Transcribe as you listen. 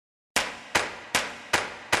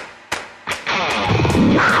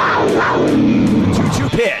2-2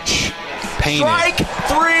 pitch. Strike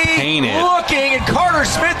three, looking, and Carter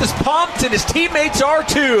Smith is pumped, and his teammates are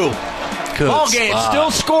too. Ball game still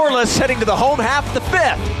scoreless, heading to the home half of the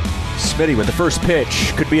fifth. Smitty with the first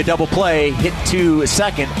pitch. Could be a double play. Hit to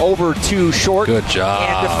second, over to short. Good job.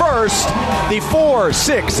 And to first, the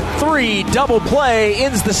 4-6-3 double play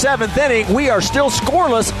ends the seventh inning. We are still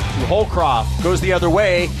scoreless. Holcroft goes the other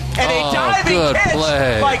way. And a diving catch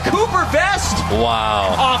by Cooper Vest.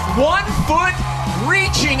 Wow. Off 1 foot,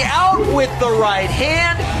 reaching out with the right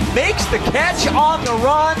hand, makes the catch on the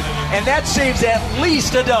run, and that saves at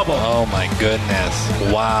least a double. Oh, my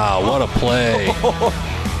goodness. Wow, what a play.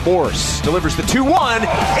 Morse delivers the 2-1,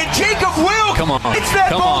 and Jacob Wilk hits that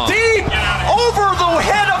ball deep over the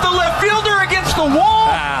head of the left fielder against the wall,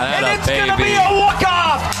 and it's going to be a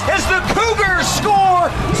walk-off as the Cougars score.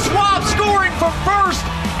 Swap scoring from first,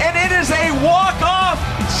 and it is a walk-off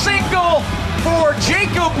single for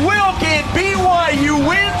Jacob Wilk, and BYU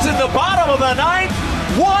wins in the bottom of the ninth,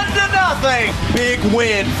 1-0. Big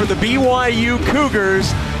win for the BYU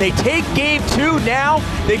Cougars. They take game 2 now.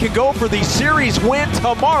 They can go for the series win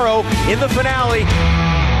tomorrow in the finale.